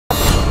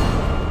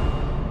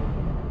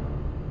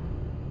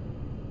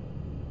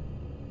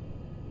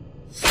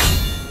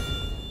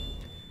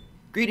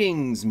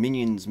Greetings,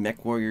 minions,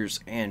 mech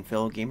warriors, and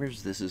fellow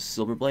gamers. This is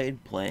Silverblade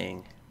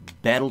playing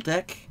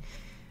Battletech,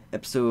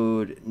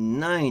 episode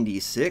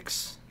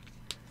 96.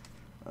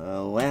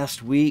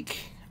 Last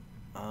week,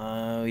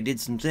 we did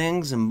some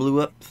things and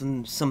blew up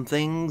some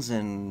things,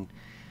 and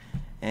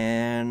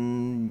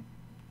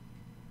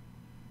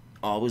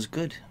all was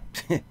good.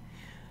 If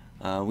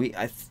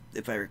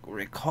I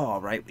recall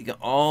right, we got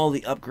all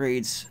the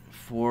upgrades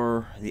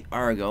for the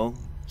Argo,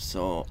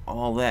 so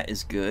all that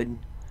is good.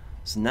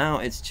 So now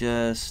it's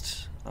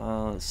just,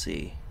 let's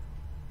see.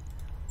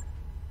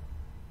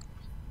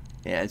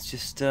 Yeah, it's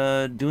just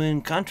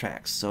doing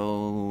contracts.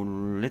 So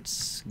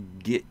let's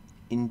get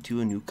into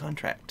a new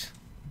contract.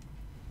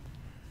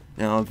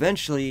 Now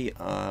eventually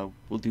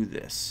we'll do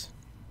this.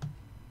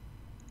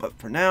 But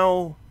for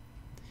now,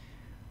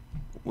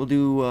 we'll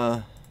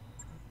do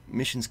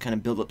missions, kind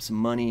of build up some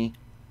money,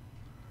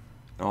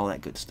 and all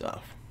that good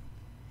stuff.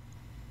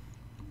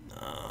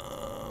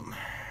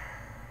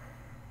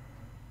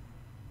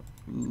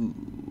 Ooh,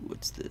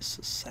 what's this?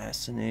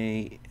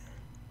 Assassinate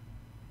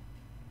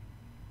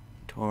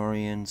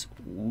Torians.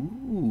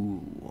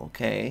 Ooh,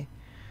 okay.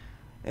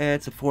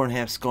 It's a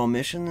 4.5 skull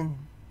mission.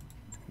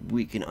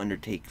 We can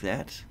undertake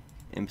that.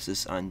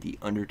 Emphasis on the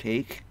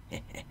undertake.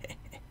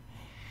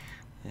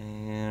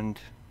 And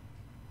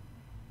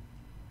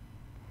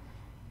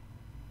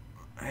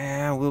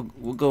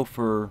we'll go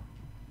for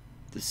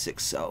the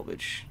 6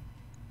 salvage.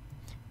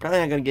 Probably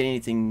not gonna get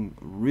anything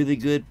really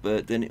good,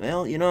 but then,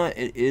 well, you know,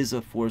 it is a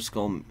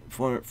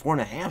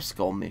 4.5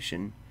 skull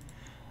mission.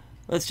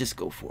 Let's just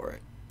go for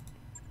it.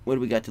 What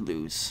do we got to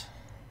lose?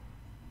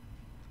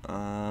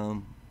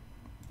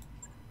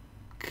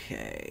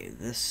 Okay,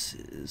 this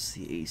is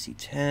the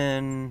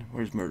AC-10.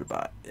 Where's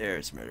Murderbot?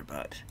 There's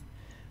Murderbot.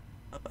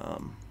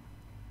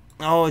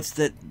 Oh, it's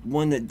that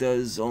one that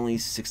does only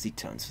 60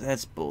 tons.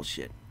 That's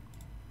bullshit.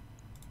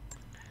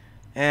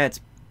 That's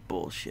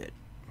bullshit.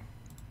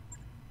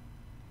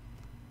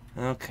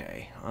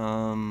 Okay,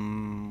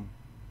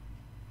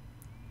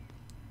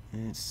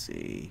 let's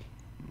see,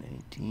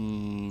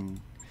 19,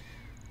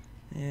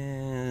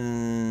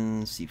 and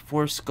let's see,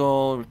 4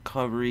 skull,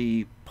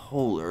 recovery,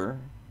 polar.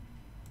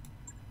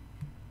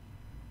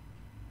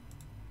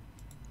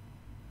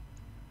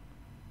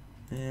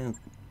 And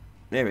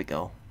there we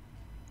go.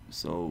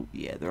 So,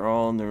 yeah, they're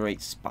all in the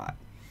right spot.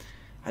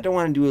 I don't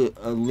want to do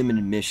a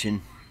limited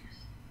mission.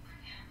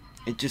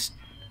 It just,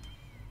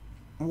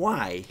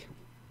 why?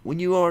 When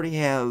you already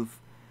have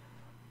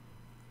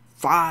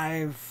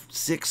 5,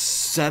 6,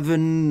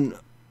 7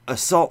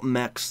 assault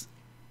mechs,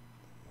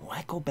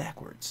 why go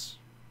backwards?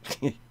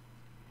 There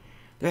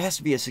has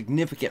to be a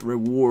significant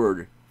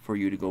reward for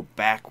you to go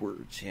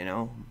backwards, you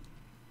know?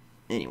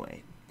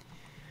 Anyway.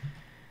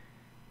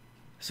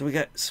 So we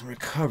got some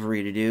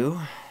recovery to do.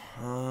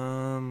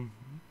 Yeah,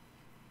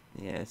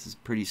 this is a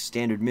pretty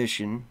standard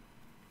mission.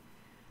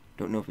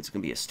 Don't know if it's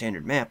going to be a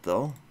standard map,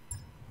 though.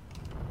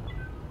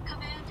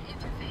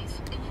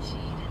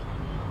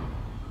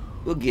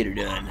 We'll get her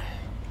done.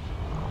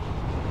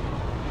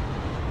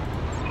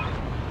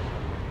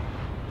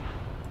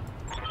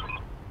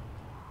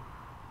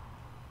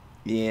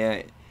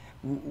 Yeah,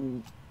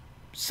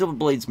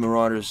 Silverblade's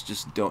Marauders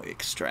just don't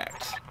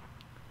extract.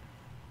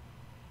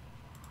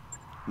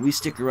 We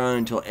stick around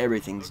until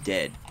everything's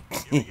dead.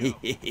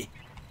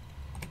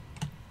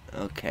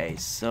 Okay,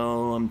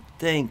 so I'm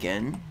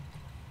thinking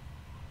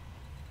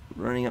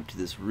running up to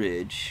this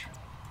ridge.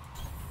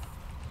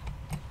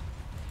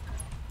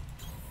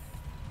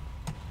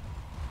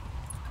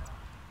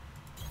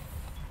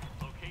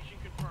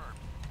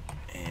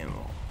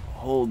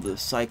 Hold the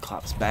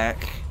Cyclops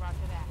back.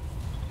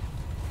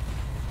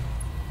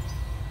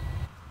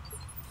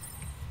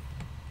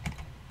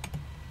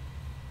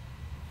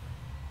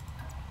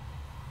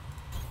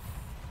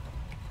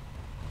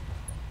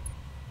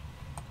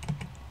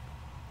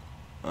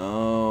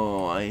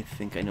 Oh, I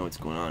think I know what's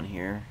going on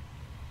here.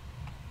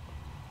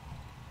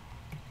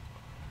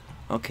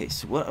 Okay,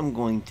 so what I'm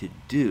going to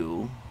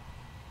do,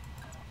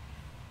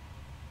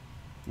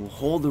 we'll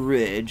hold the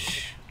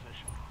ridge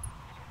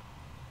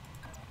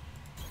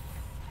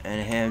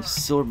and have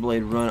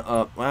Silverblade run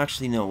up. Well,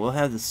 actually, no. We'll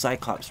have the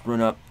Cyclops run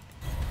up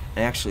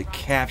and actually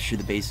capture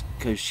the base,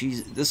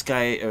 because this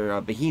guy, or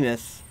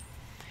Behemoth,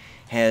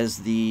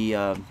 has the.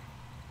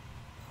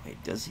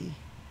 Wait, does he?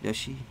 Does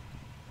she?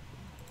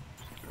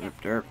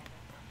 Derp.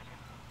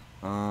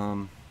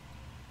 Oh,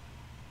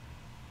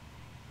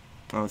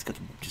 it's got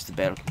just the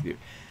battle computer.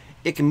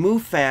 It can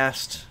move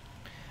fast.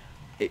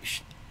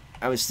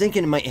 I was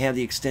thinking it might have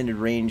the extended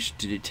range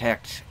to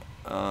detect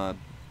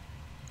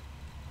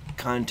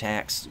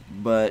contacts,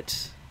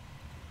 but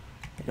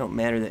it don't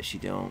matter that she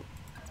don't.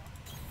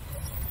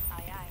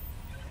 Aye, aye.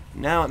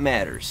 Now it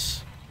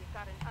matters. We've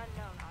got an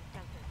unknown on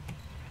sensor.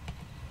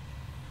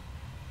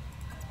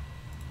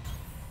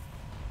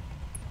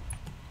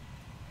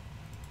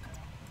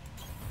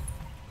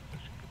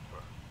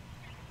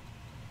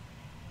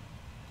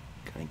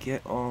 Can I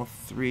get all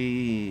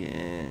 3?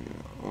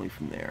 And only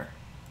from there.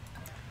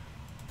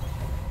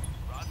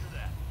 Roger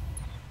that.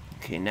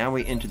 Okay, now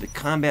we enter the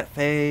combat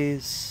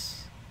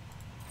phase.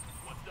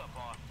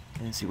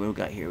 Let's see what we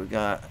got here. We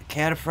got a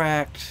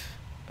cataphract,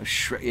 a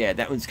yeah,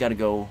 that one's got to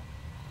go,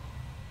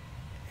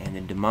 and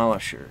a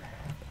demolisher.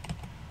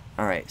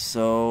 All right,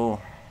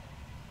 so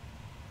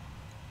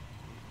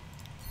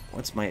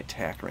what's my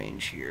attack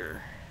range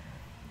here?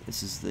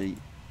 This is the,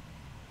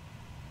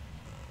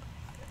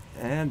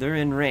 and they're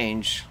in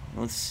range.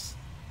 Let's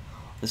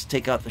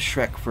take out the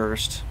Shrek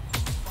first.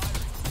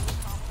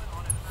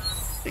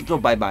 They go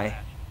bye-bye.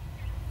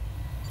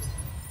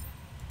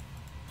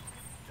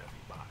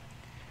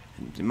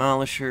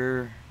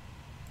 Demolisher.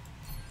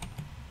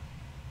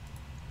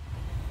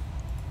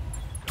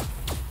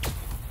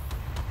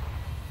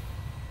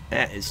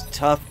 That is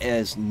tough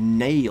as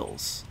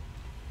nails.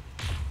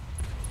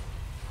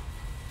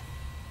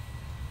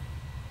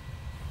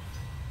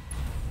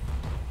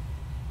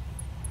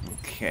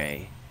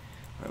 Okay.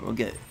 Alright, we'll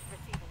get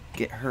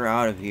her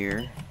out of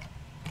here.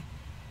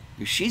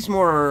 She's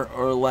more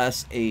or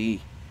less a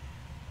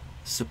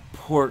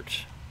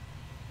support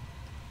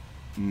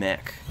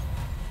mech.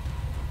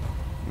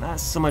 Not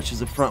so much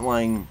as a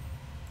frontline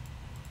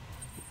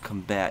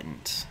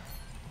combatant.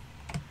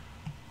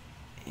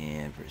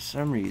 And for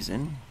some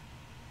reason...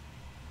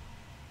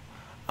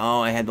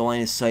 Oh, I had the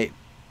line of sight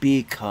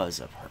because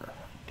of her.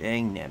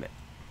 Dang nabbit.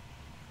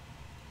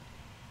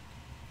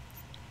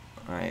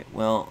 Alright,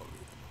 well...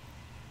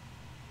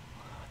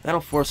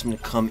 That'll force him to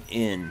come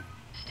in.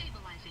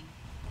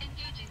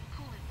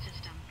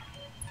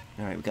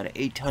 Alright, we got an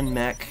 8-ton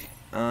mech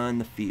on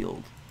the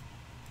field.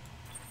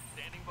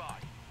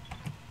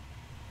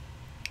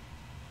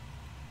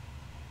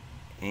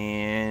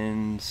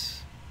 And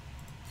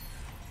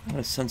I'm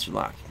gonna sensor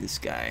lock this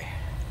guy.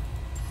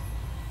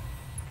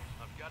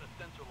 I've got a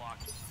sensor lock.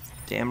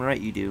 Damn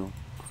right you do.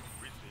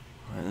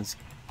 Alright, let's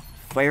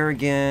fire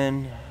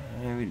again.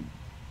 A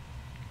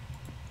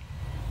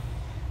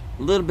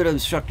little bit of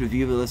obstructive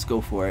view, but let's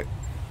go for it.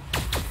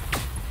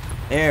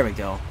 There we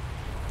go.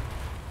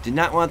 Did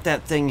not want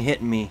that thing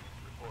hitting me.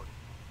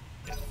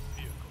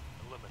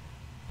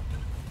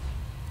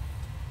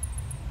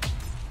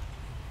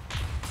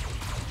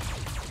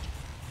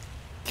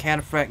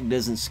 Cataphract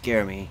doesn't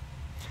scare me,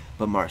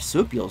 but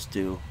marsupials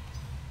do,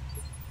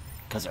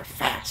 because they're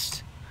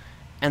fast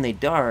and they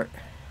dart.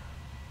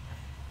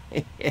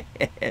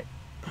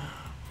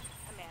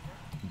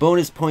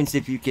 Bonus points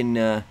if you can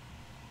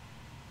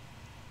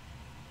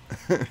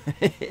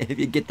if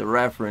you get the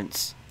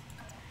reference.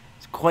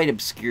 It's quite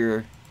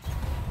obscure.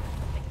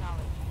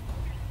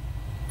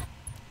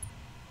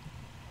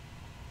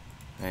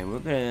 Alright, we're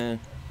gonna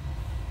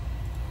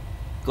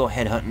go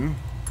head hunting.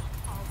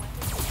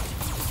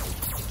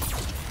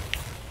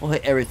 We'll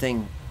hit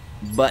everything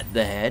but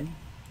the head.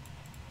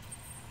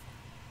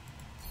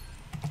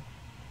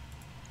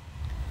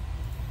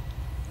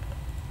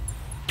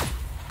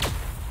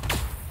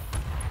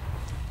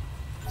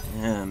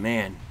 Oh,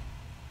 man.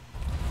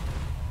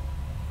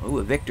 Ooh,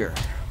 a Victor.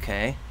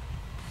 Okay.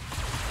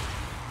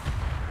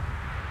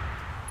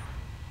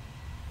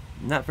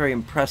 Not very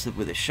impressive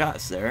with the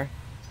shots there.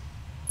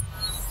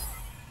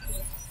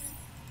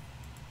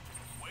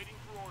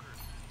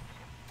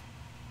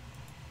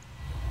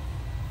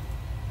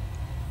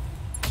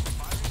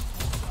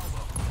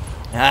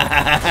 Ha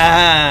ha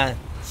ha!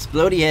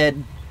 Explodey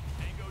head.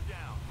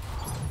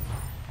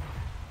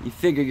 You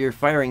figure you're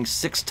firing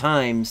 6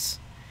 times,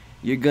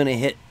 you're gonna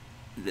hit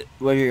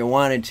where you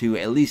wanted to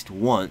at least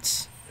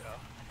once.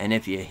 And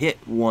if you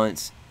hit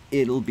once,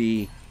 it'll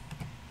be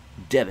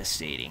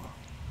devastating.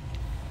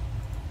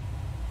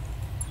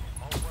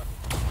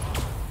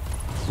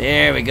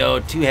 There we go,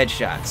 2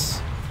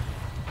 headshots.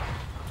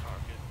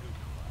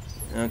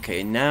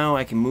 Okay, now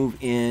I can move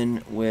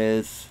in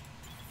with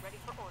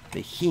the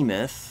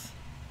Behemoth.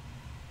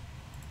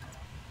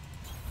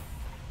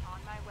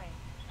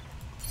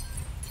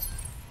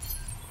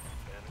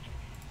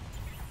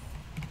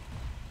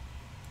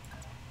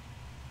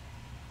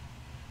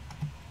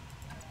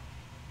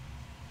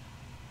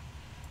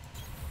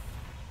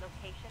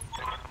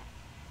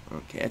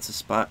 Okay, that's a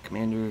spot,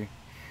 Commander.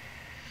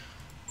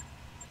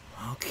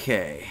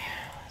 Okay,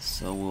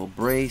 so we'll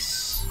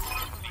brace.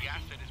 The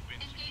asset has been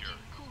secured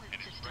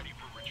and is ready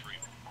for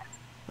retrieval.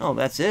 Oh,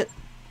 that's it?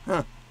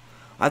 Huh.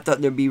 I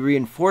thought there'd be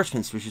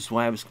reinforcements, which is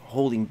why I was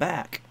holding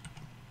back.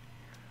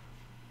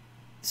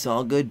 It's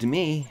all good to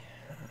me.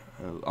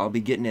 I'll be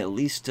getting at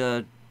least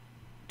 2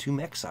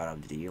 mechs out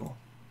of the deal.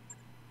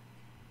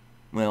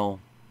 Well,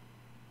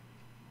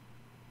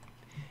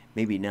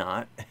 maybe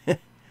not.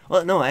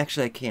 Well, no,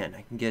 actually I can.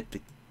 I can get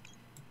the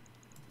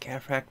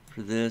Cataphract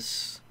for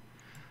this,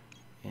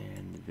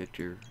 and the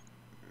Victor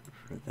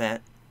for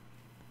that.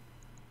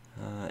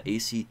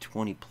 AC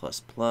 20++.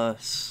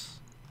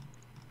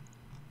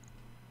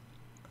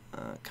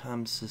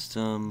 Comm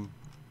system.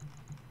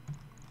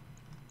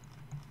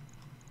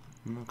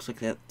 Looks like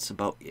that's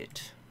about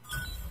it.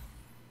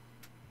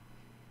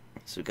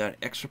 So we got an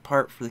extra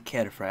part for the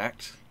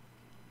Cataphract.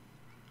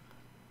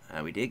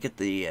 We did get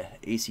the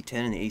AC-10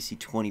 and the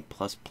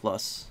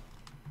AC-20++.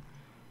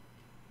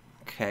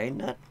 Okay,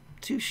 not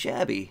too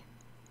shabby.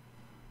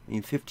 I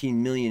mean,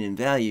 15 million in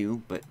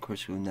value, but of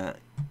course we will not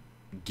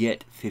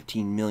get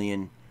 15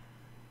 million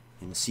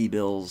in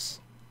C-bills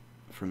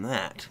from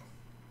that.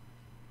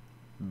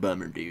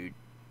 Bummer, dude.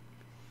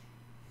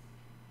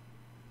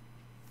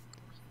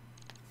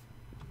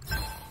 That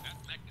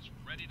mech is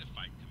ready to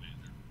fight,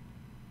 Commander.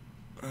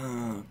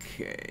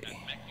 Okay.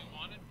 That mech you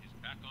wanted is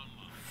back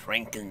online.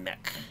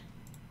 Franken-mech.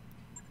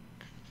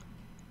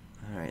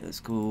 Alright, let's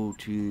go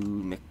to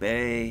Mech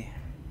Bay.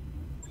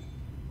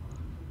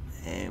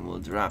 And we'll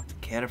drop the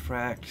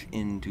cataphract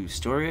into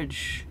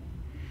storage.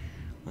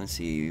 Let's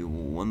see,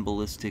 1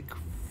 ballistic,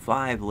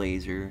 5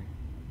 laser,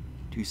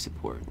 2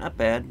 support. Not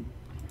bad.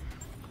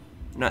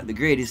 Not the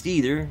greatest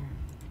either.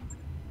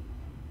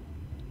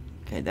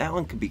 Okay, that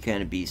one could be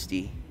kind of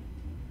beasty.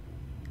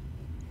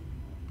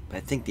 But I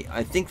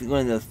think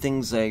one of the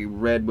things I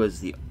read was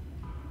the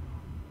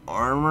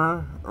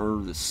armor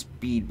or the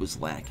speed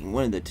was lacking.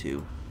 One of the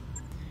two.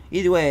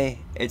 Either way,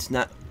 it's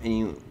not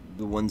any of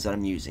the ones that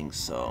I'm using,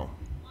 so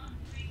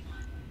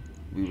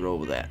we roll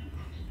with that.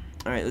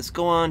 Alright, let's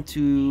go on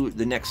to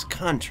the next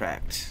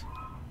contract.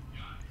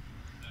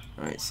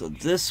 Alright, so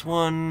this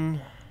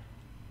one,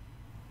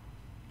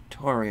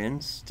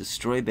 Taurians,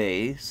 destroy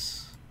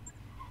base.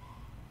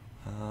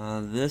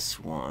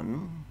 This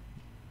one,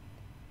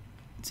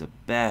 it's a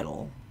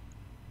battle.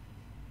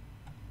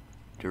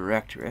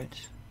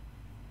 Directorate.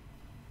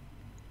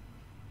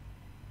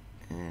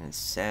 And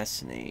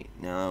assassinate.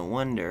 Now I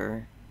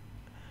wonder,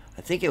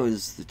 I think it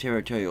was the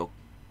territorial,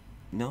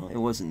 no, it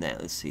wasn't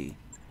that, let's see.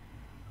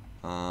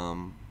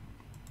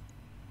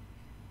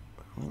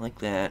 Like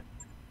that.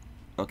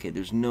 Okay,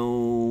 there's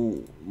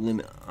no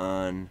limit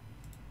on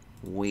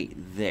weight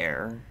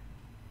there.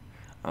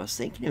 I was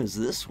thinking it was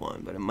this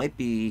one, but it might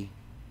be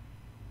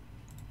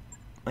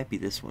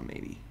this one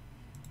maybe.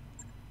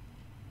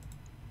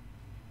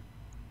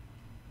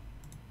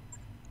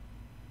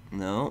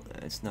 No,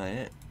 that's not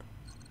it.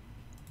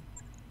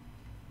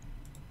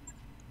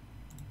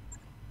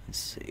 Let's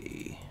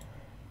see.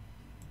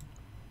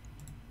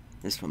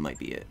 This one might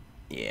be it.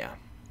 Yeah.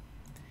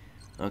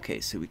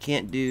 Okay, so we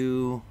can't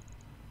do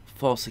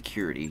false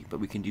security, but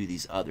we can do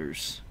these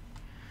others.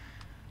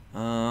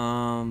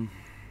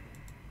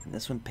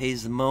 This one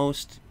pays the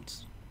most.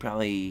 It's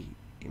probably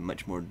a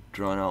much more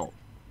drawn out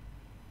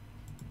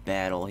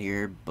battle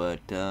here,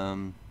 but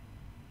wow,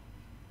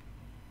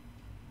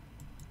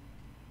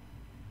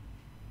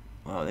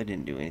 that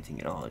didn't do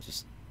anything at all. It's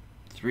just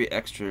 3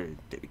 extra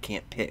that we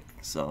can't pick,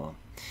 so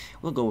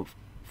we'll go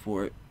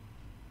for it.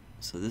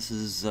 So this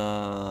is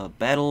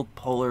Battle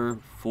Polar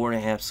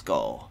 4.5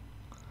 Skull.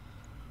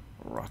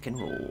 Rock and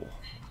roll.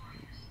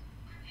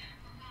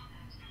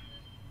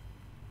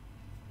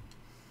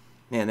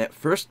 Man, that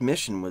first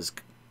mission was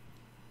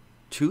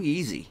too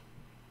easy.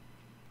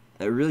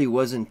 That really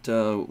wasn't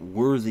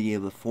worthy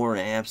of a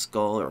 4.5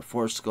 skull or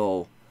 4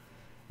 skull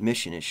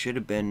mission. It should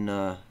have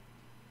been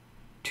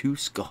 2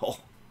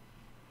 skull.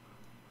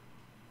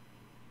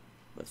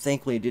 But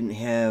thankfully it didn't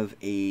have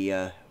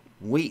a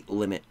weight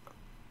limit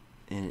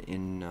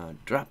in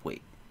drop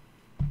weight.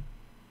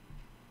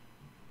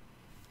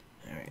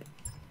 Alright.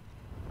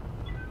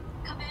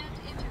 Command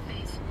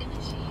interface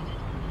initiated.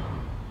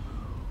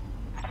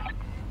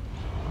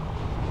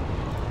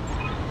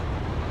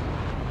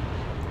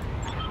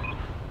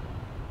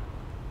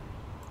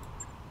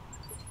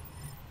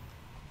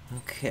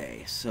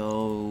 Okay,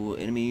 so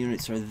enemy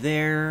units are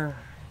there.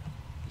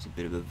 There's a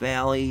bit of a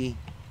valley.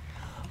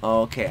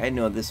 Okay, I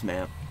know this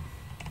map.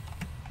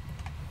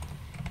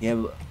 You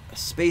have a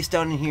space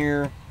down in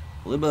here,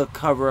 a little bit of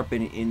cover up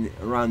in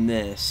around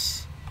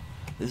this.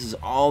 This is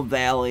all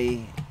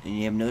valley, and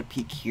you have another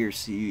peak here,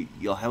 so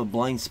you'll have a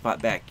blind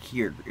spot back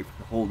here if you're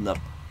holding up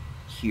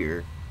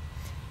here.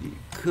 You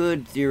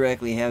could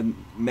theoretically have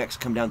mechs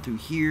come down through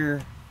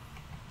here,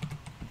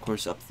 of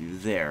course up through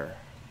there,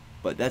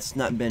 but that's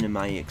not been in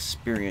my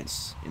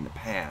experience in the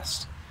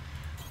past.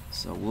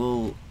 So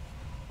we'll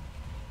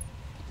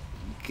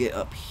get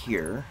up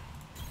here.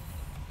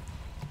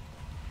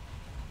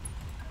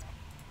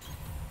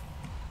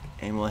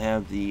 And we'll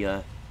have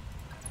the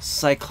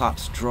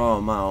Cyclops draw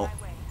them out.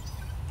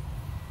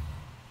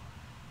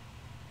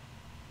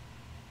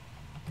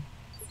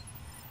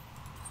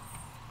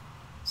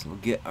 So we'll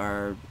get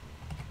our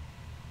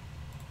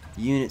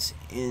units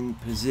in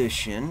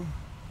position.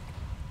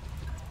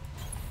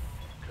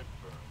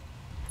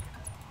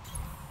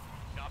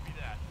 Copy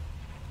that.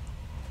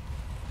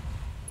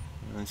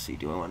 Let's see,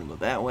 do I want to go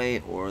that way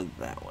or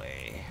that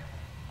way?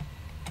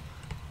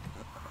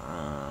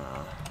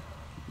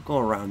 Go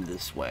around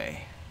this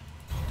way.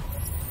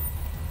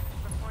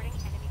 Reporting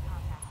enemy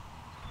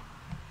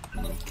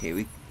contact.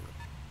 Okay,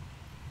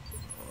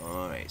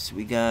 alright, so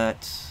we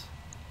got,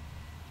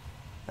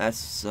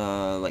 that's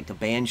like the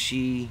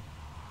Banshee,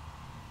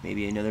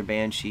 maybe another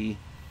Banshee,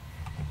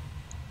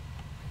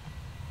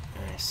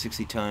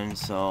 60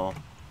 tons, so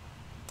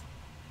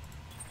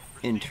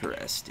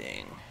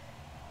interesting.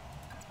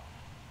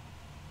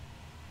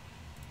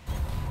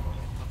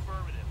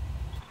 Affirmative.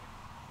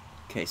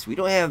 Okay, so we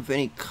don't have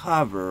any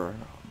cover,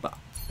 but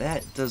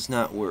that does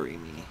not worry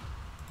me.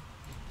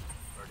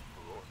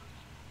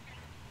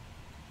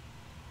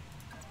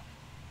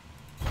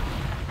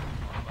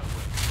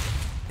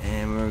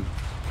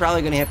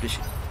 probably going to have to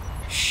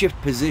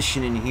shift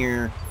position in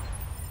here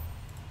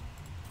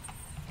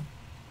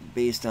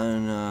based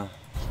on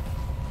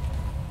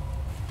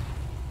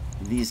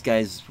these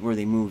guys where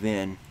they move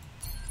in.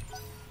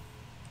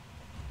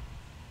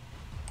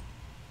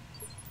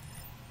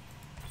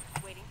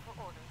 Waiting for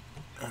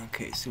orders.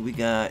 Okay, so we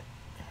got,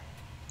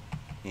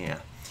 yeah.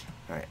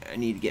 Alright, I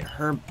need to get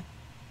her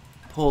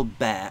pulled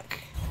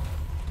back.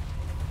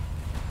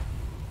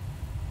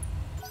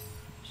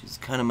 She's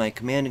kind of my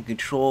command and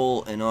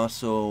control and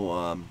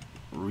also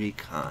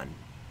recon.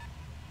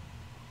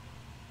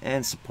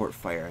 And support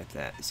fire at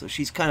that. So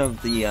she's kind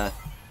of the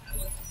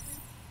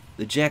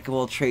jack of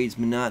all trades,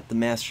 but not the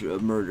master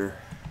of murder.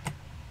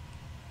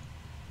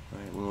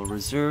 Alright, we'll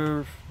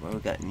reserve. What we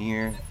got in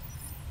here?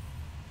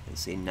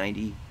 Let's say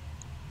 90,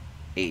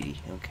 80.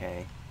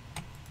 Okay.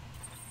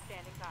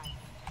 Standing by.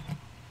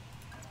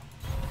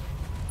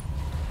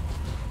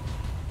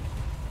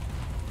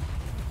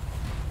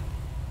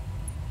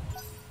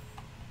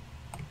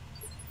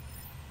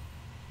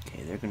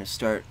 Okay, they're gonna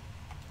start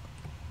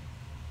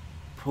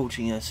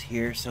approaching us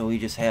here, so we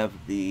just have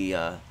the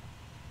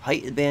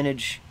height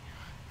advantage,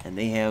 and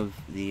they have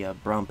the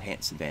brown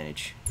pants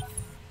advantage.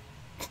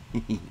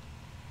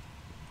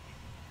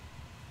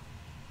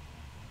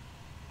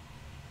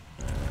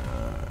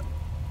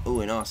 Oh,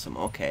 and awesome.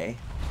 Okay.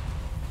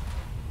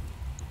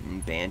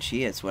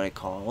 Banshee, that's what I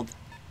called.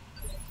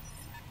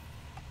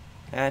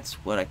 That's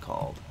what I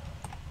called.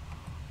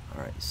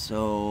 Alright,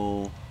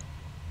 so...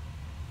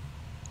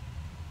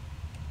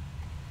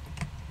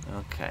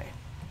 Okay.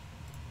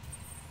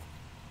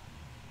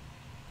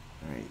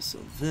 Alright, so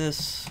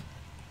this...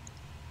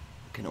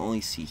 I can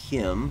only see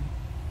him.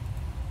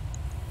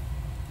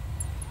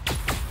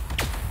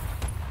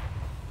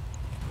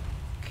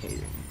 Okay,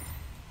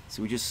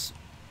 so we just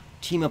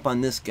team up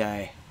on this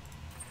guy.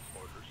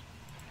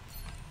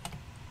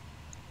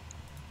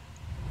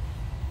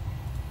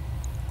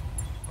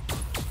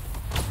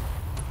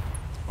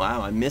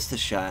 Wow, I missed a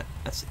shot.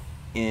 That's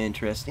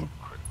interesting.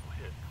 Critical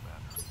hit,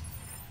 Commander.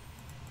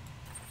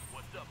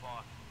 What's up,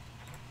 boss?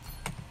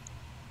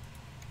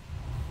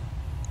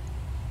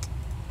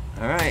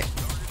 Alright.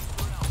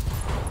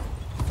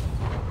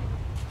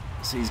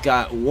 So he's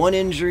got 1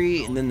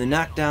 injury, and then the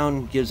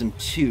knockdown gives him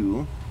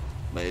 2.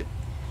 But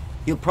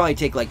he'll probably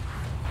take like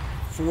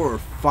 4 or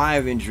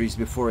 5 injuries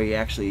before he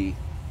actually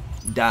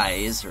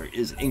dies or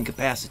is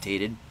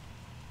incapacitated.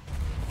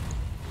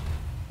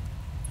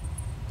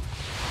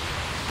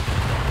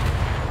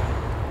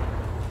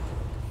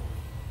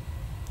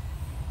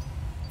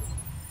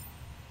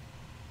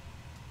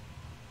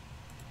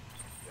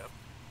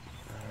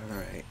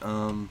 Alright,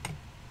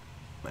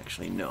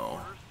 actually no.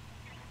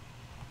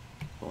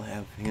 We'll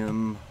have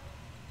him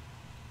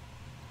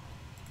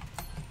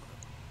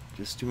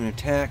just do an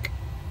attack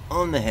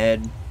on the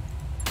head.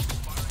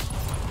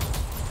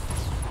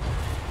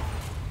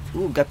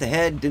 Ooh, got the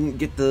head, didn't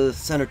get the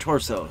center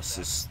torso.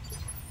 So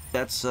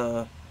that's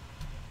a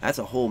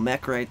whole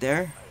mech right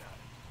there.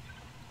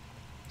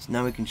 So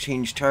now we can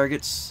change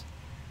targets,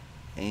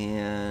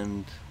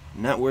 and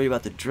I'm not worried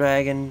about the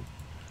dragon,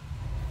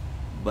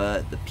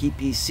 but the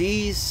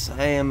PPCs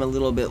I am a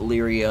little bit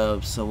leery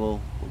of, so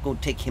we'll go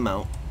take him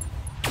out.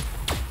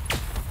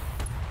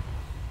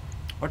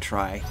 Or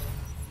try.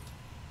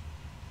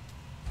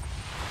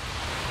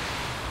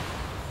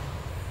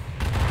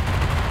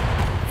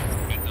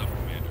 Heads up,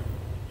 Commander.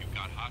 You've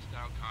got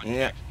hostile contacts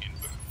Yeah,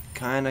 inbound.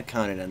 kinda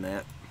counted on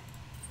that.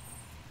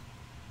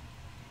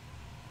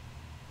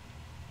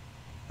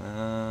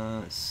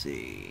 Let's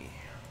see.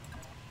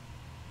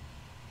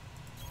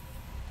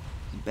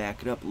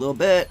 Back it up a little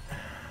bit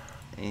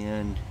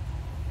and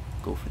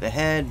go for the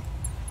head.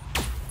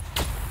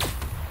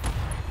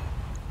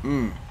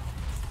 Enemy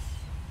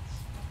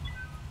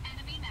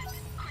mech.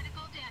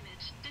 Critical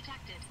damage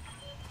detected.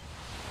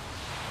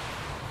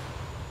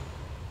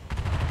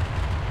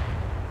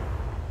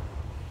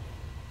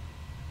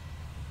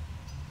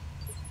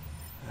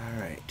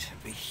 Alright,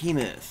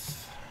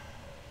 Behemoth.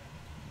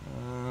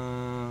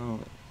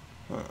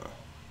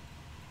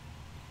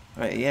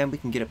 Alright, yeah, we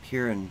can get up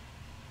here and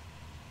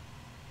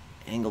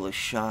angle a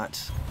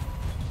shot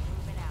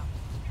Moving out.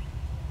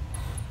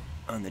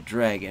 on the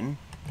dragon.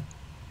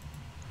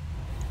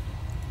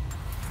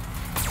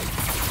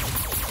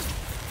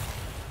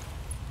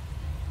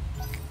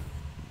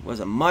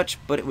 Wasn't much,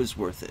 but it was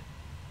worth it.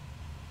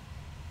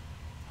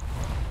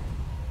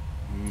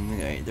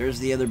 Okay, there's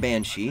the other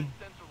Banshee.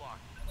 Sensor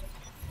locked.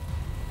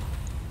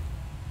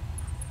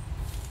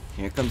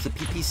 Here comes the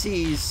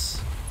PPCs.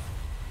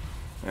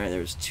 Alright,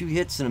 there's 2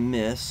 hits and a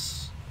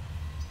miss.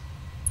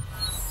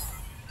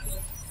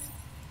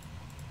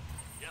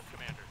 Yes,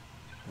 Commander.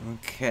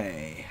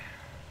 Okay.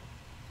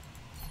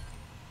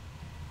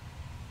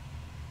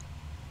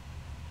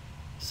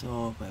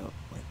 So if I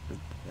went for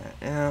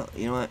that now,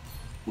 you know what?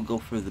 We'll go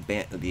for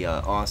the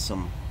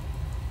awesome.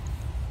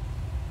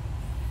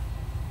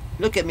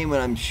 Look at me when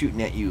I'm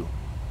shooting at you.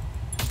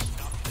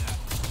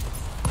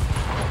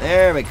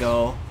 There we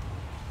go.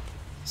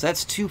 So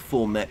that's 2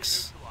 full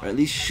mechs, or at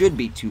least should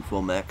be 2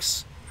 full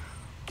mechs.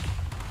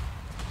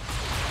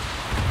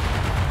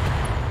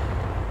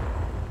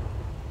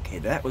 Okay,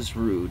 that was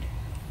rude.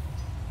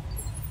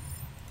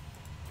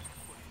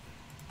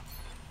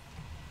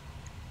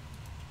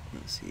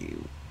 Let's see.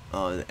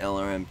 Oh, the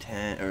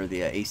LRM-10 or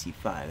the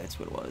AC-5. That's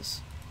what it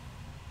was.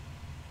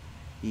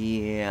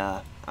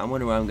 Yeah, I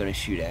wonder what I'm gonna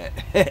shoot at.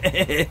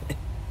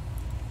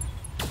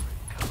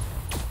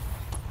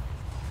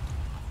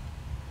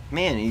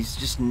 Man, he's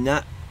just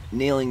not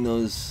nailing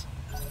those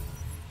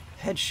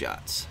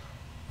headshots.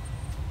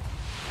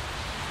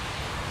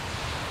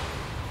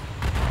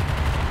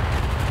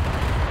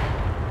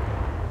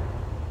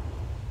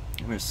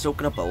 We're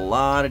soaking up a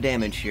lot of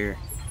damage here.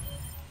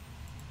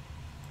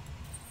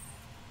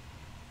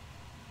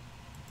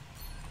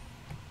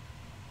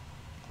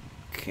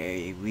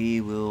 Okay,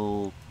 we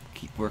will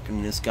keep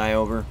working this guy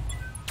over.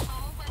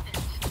 All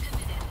weapons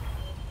committed.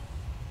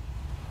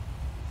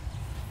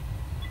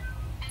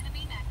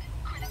 Enemy mech.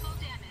 Critical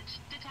damage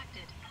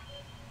detected.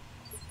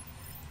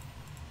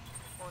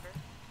 Order.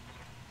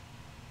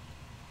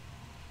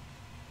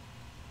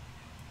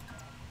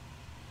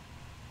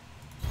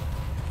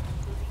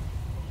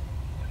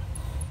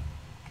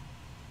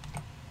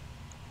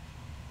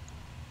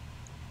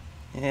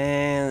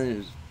 And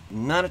there's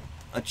not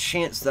a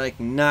chance that I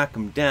can knock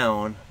him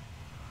down,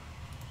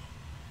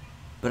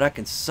 but I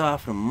can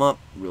soften him up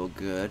real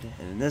good.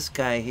 And this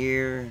guy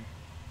here,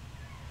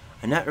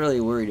 I'm not really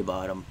worried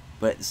about him,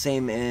 but at the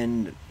same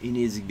end, he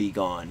needs to be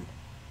gone.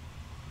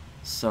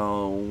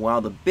 So while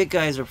the big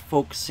guys are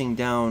focusing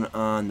down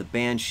on the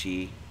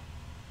Banshee,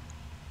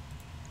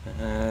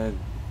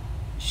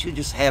 should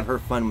just have her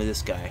fun with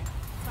this guy.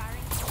 Firing.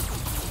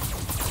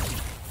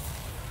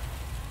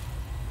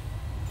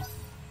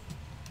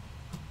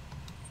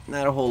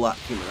 Not a whole lot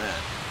came of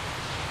that.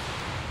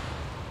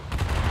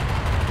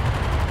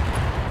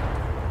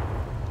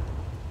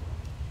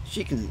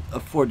 She can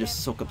afford to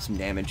soak up some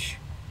damage.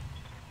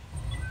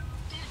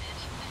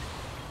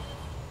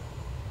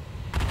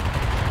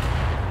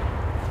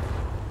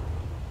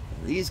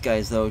 These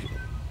guys, though,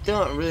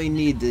 don't really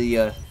need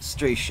the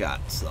stray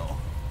shots, though.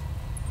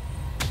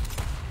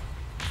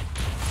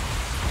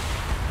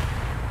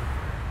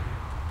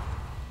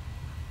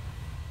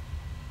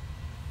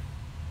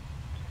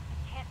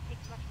 Can't take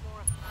much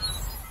more of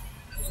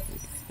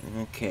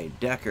Okay,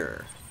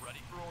 Decker. Ready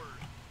for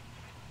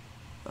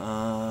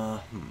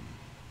orders.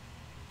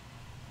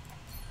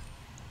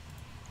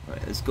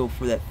 Alright, let's go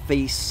for that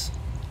face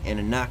and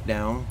a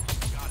knockdown.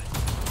 Got it.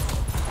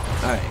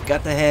 Alright,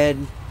 got the head.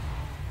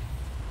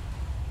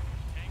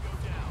 Tango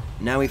down.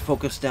 Now we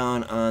focus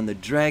down on the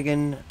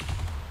dragon.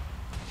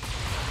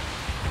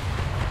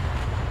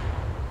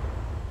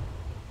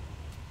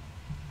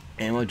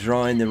 And we'll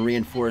draw in the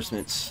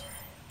reinforcements.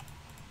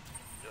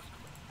 Yes,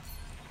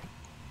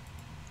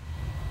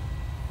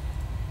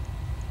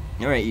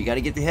 Alright, you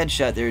gotta get the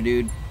headshot there,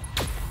 dude.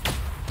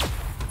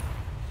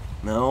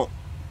 No.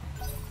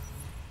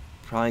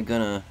 Probably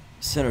gonna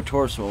center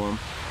torso him.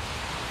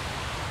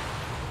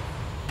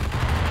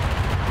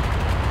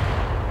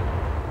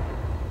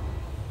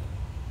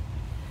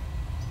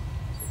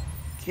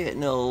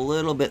 Getting a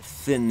little bit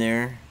thin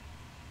there.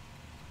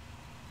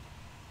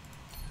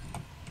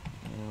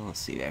 Well,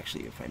 let's see,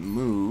 actually, if I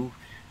move.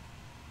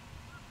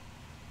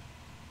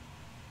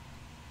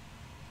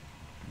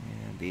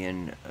 Yeah, be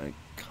in a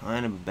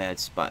kind of a bad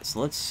spot. So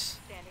let's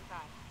standing by.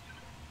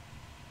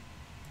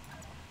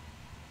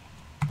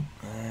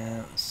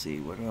 let's see,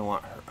 where do I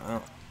want her?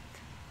 Oh.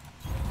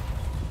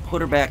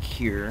 Put her back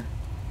here.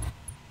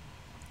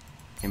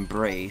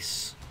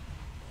 Embrace.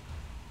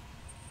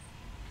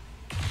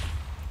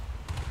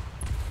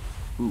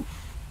 Oof.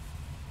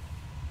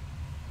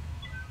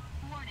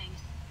 Warning.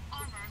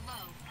 Armor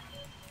low.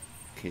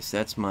 Okay, so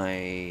that's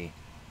my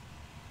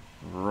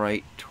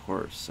right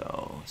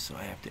torso. So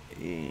I have to.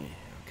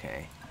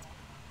 Okay.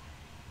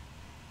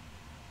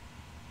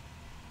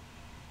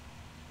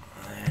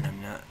 And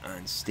I'm not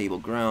on stable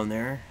ground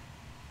there.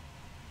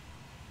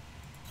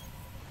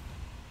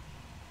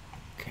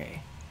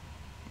 Okay.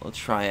 We'll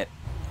try it.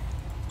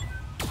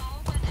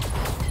 All weapons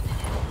committed.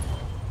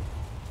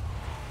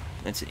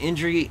 That's an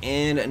injury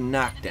and a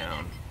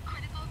knockdown.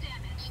 Critical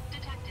damage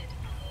detected.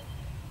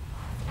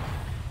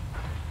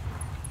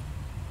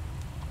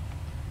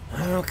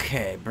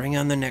 Okay, bring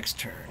on the next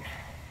turn.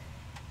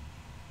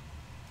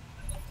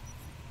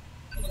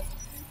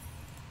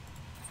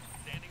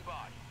 standing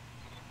by.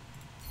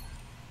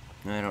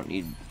 I don't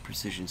need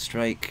precision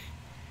strike.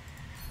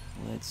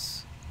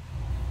 Let's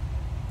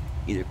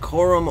either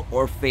core him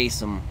or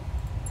face him.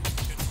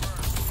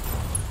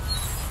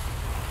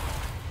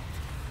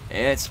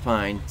 It's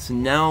fine. So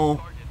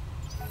now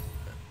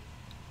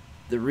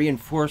the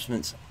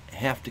reinforcements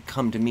have to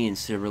come to me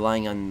instead of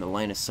relying on the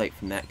line of sight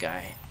from that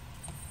guy.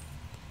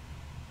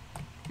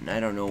 And I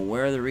don't know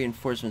where the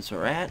reinforcements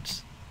are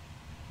at,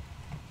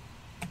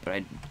 but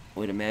I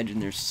would imagine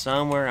they're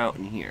somewhere out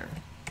in here.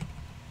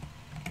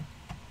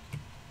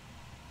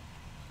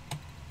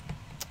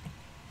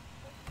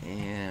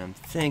 And I'm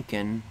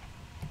thinking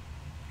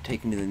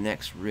taking to the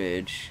next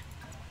ridge.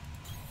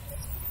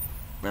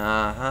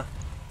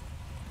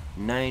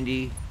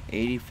 90,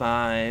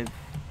 85.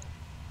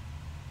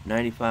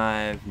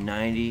 95,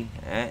 90.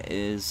 That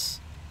is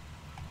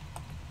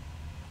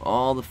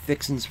all the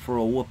fixins for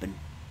a whooping.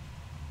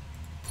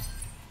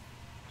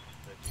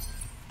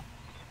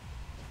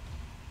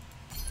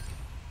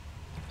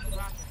 Roger.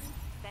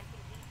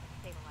 Sensing heat and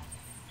stabilizing.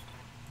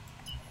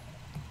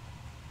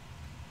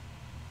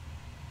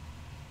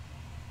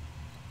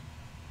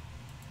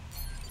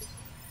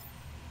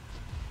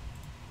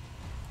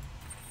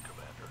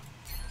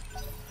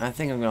 I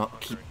think I'm gonna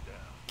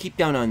keep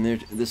down on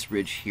this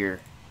ridge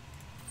here.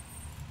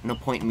 No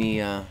point in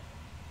me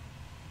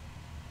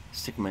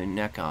sticking my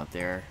neck out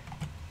there.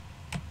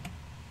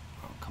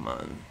 Oh, come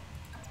on.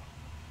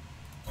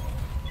 Full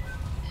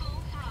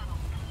throttle.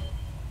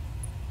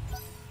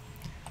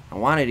 I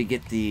wanted to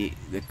get the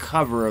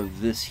cover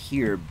of this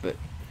here, but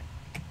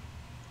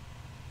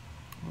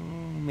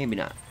maybe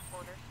not.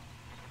 Orders.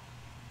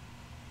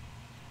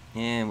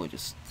 And we'll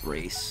just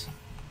race.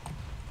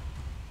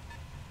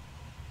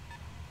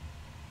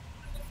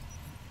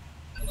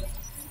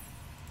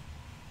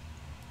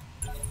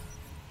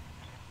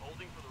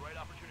 Holding for the right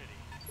opportunity.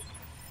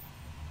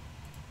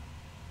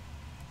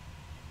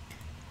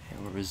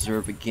 And we'll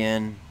reserve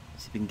again.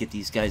 See if we can get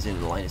these guys into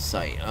the line of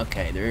sight.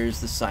 Okay,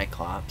 there's the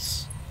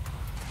Cyclops.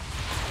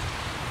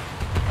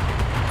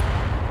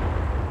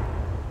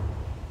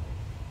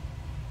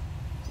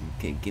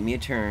 Okay, give me a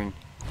turn.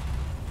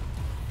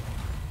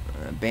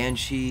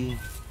 Banshee.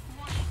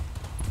 Warning.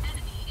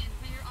 Enemy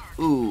in rear arc.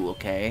 Ooh,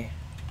 okay.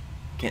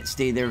 Can't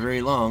stay there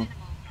very long. Minimal.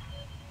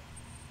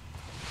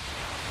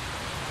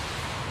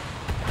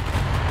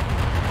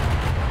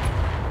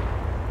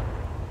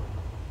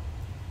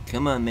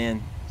 Come on,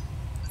 man.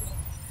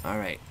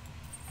 Alright.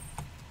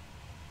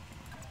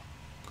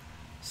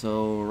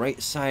 So,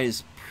 right side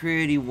is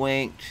pretty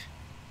wanked.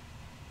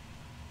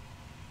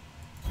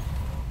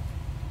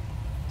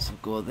 So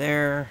go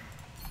there.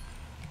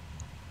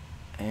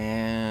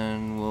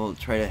 And we'll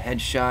try to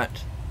headshot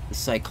the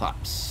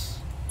Cyclops.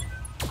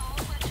 All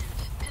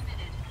weapons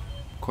committed.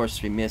 Of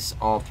course, we miss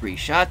all 3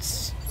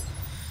 shots.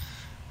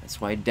 That's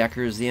why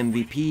Decker's the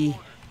MVP.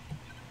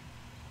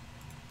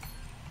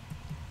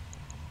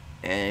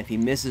 And if he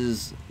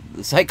misses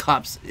the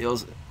Cyclops, it'll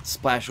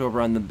splash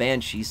over on the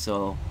Banshee,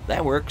 so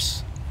that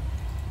works.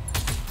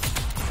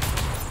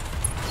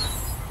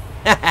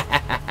 Enemy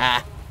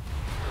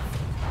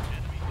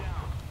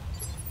down.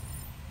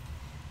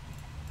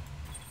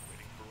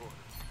 Waiting for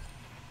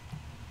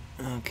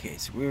orders. Okay,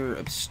 so we're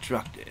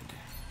obstructed.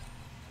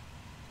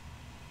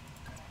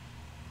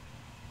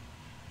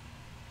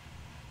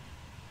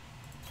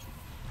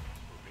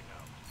 Moving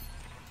out.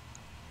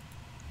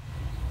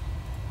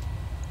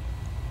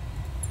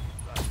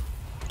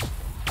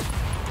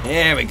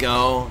 There we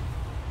go.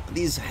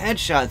 These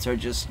headshots are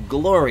just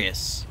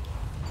glorious.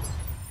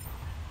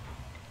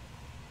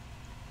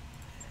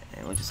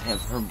 And we'll just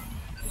have her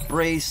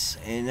brace,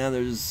 and now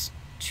there's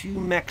 2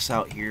 mechs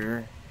out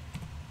here.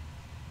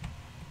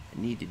 I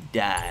need to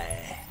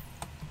die.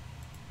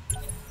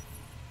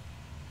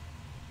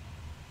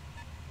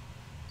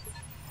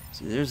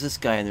 So there's this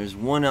guy, and there's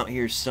one out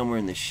here somewhere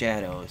in the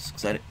shadows.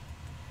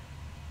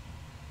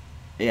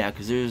 Yeah,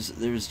 because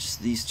there's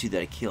just these 2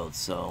 that I killed,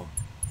 so...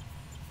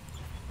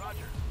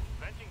 Roger.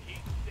 Venting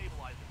heat and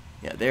stabilizing.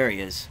 Yeah, there he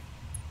is.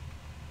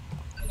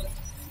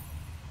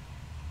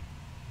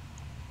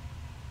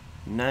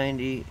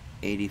 90,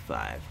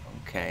 85.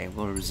 Okay,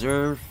 we'll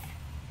reserve.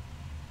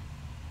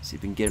 See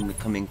if we can get him to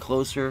come in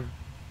closer.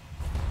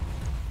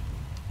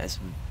 That's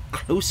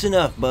close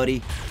enough,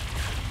 buddy.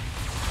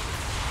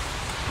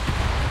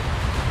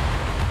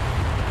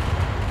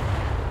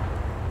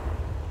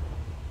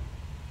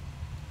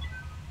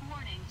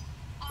 Warning.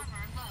 Armor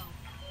low.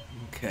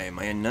 Okay,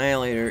 my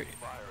Annihilator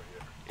Fire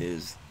here.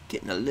 is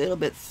getting a little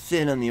bit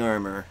thin on the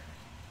armor.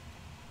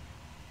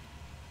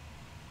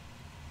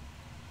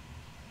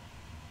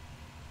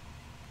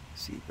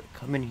 See, if I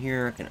come in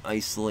here, I can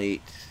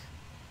isolate.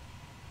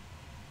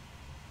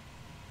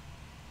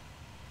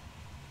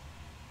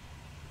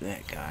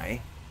 That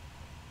guy.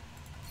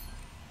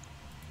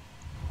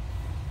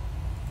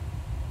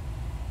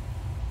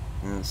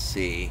 Let's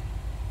see.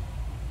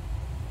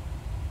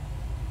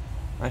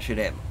 I should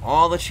have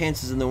all the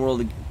chances in the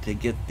world to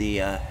get the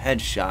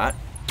headshot.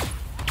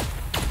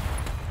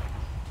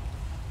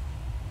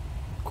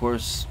 Of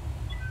course,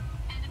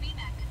 Enemy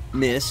mech.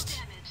 missed.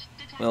 Damage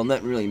detected. Well,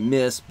 not really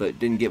missed, but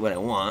didn't get what I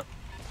want.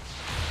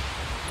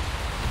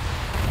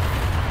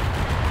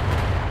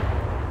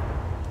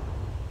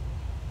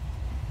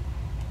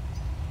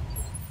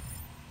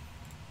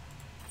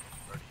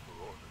 Ready for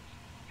orders.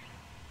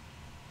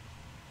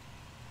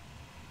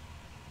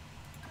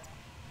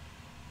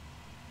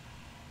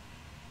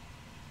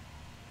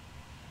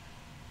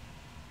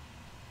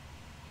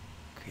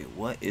 Okay,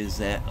 what is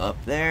that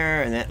up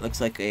there? And that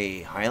looks like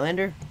a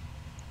Highlander?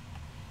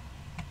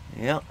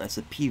 Yep, that's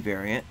a P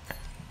variant.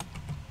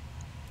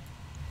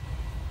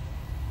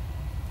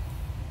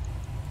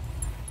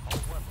 All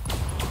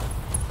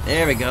weapons.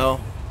 There we go.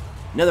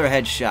 Another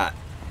headshot. Target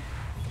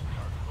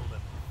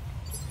eliminated.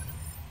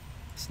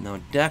 So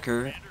now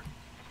Decker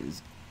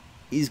is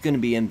he's going to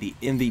be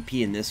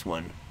MVP in this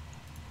one.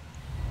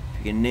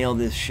 If you can nail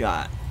this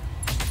shot.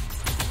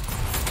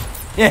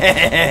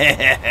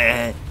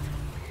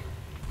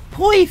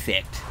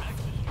 Perfect.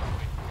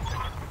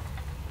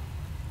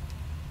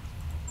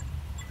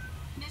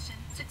 Mission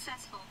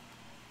successful.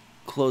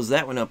 Close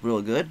that one up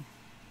real good.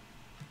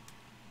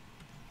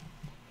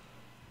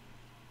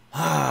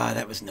 Ah,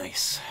 that was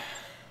nice.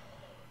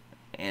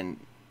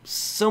 And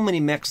so many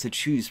mechs to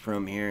choose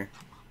from here.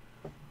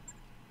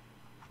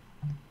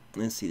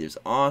 Let's see, there's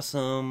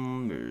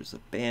Awesome, there's a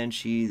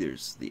Banshee,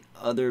 there's the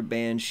other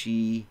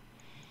Banshee.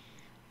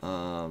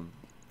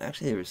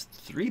 Actually, there was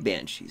 3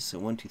 Banshees, so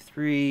 1, 2,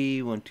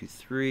 3, 1, 2,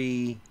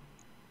 3.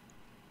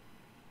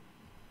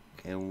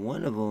 Okay,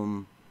 one of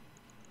them.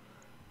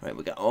 All right,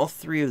 we got all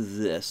 3 of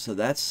this, so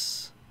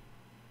that's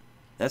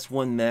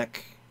one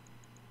mech.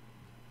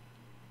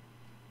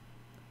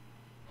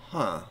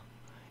 Huh.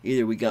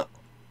 Either we got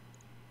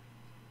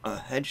a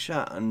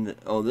headshot on the,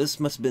 oh, this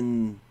must have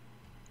been,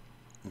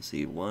 let's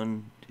see,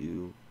 1,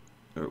 2,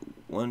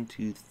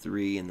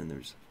 3, and then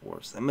there's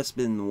 4. So that must have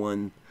been the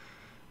one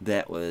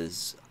that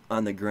was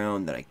on the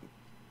ground that I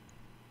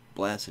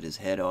blasted his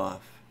head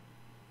off.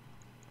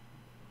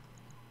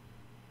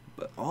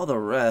 But all the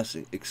rest,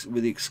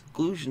 with the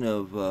exclusion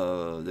of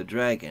the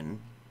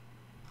dragon,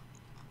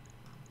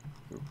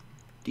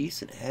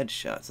 decent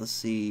headshots. Let's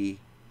see.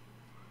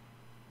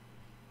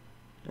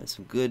 Got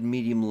some good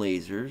medium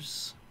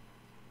lasers.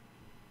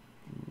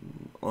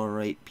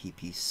 Alright,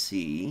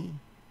 PPC.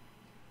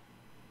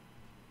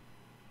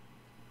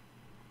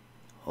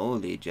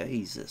 Holy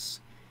Jesus.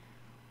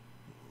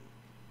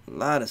 A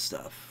lot of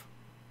stuff.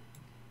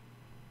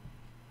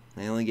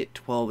 I only get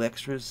 12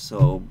 extras,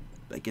 so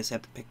I guess I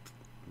have to pick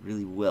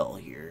really well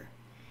here.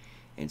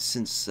 And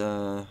since,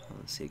 let's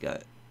see, I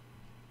got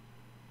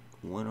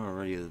one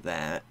already of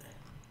that.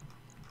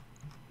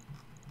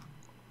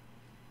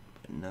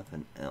 But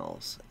nothing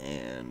else.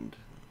 And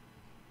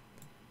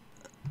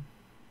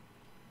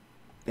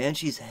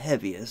Banshee's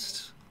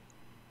heaviest.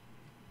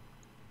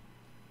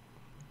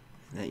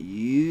 And that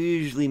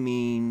usually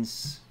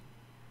means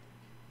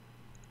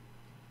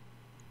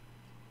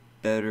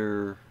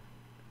better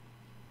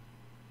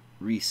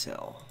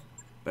resell.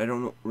 But I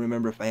don't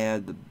remember if I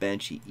had the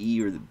Banshee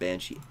E or the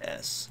Banshee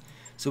S.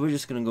 So we're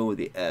just going to go with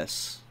the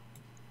S.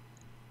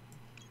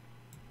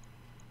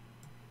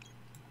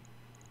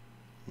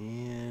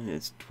 And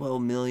it's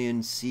 12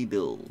 million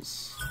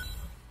C-bills.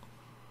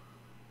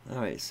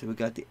 Alright, so we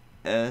got the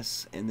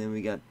S, and then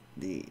we got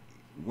the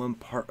one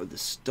part of the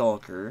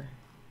Stalker,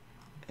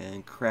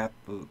 and crap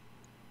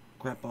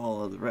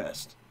all of the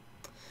rest.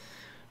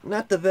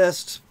 Not the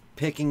best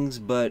pickings,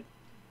 but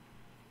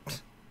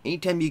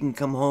anytime you can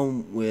come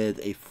home with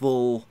a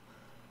full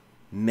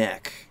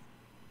mech,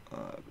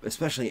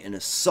 especially a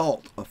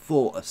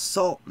full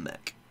assault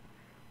mech,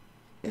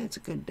 it's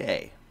a good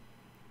day.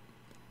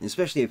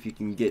 Especially if you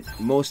can get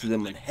most of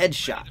them in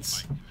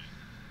headshots.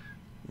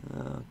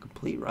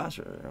 Complete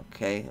roster.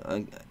 Okay.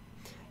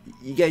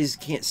 You guys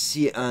can't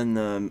see it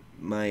on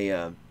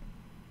my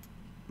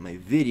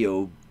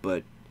video,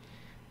 but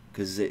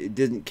because it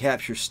didn't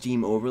capture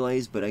Steam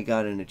overlays, but I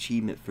got an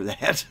achievement for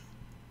that.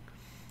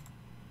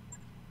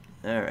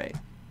 Alright.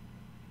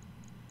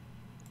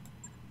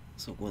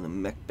 So we'll go in the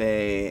mech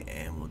bay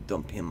and we'll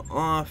dump him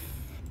off.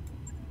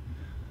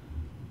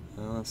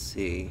 Let's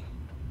see.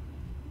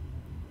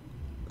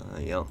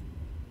 Yeah.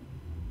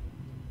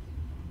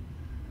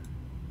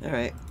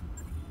 Alright.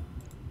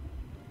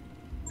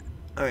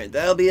 Alright,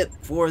 that'll be it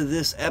for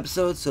this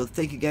episode. So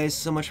thank you guys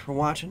so much for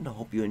watching. I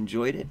hope you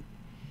enjoyed it.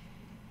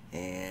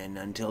 And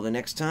until the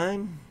next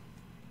time,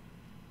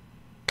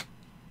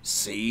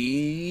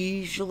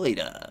 see you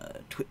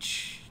later.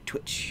 Twitch.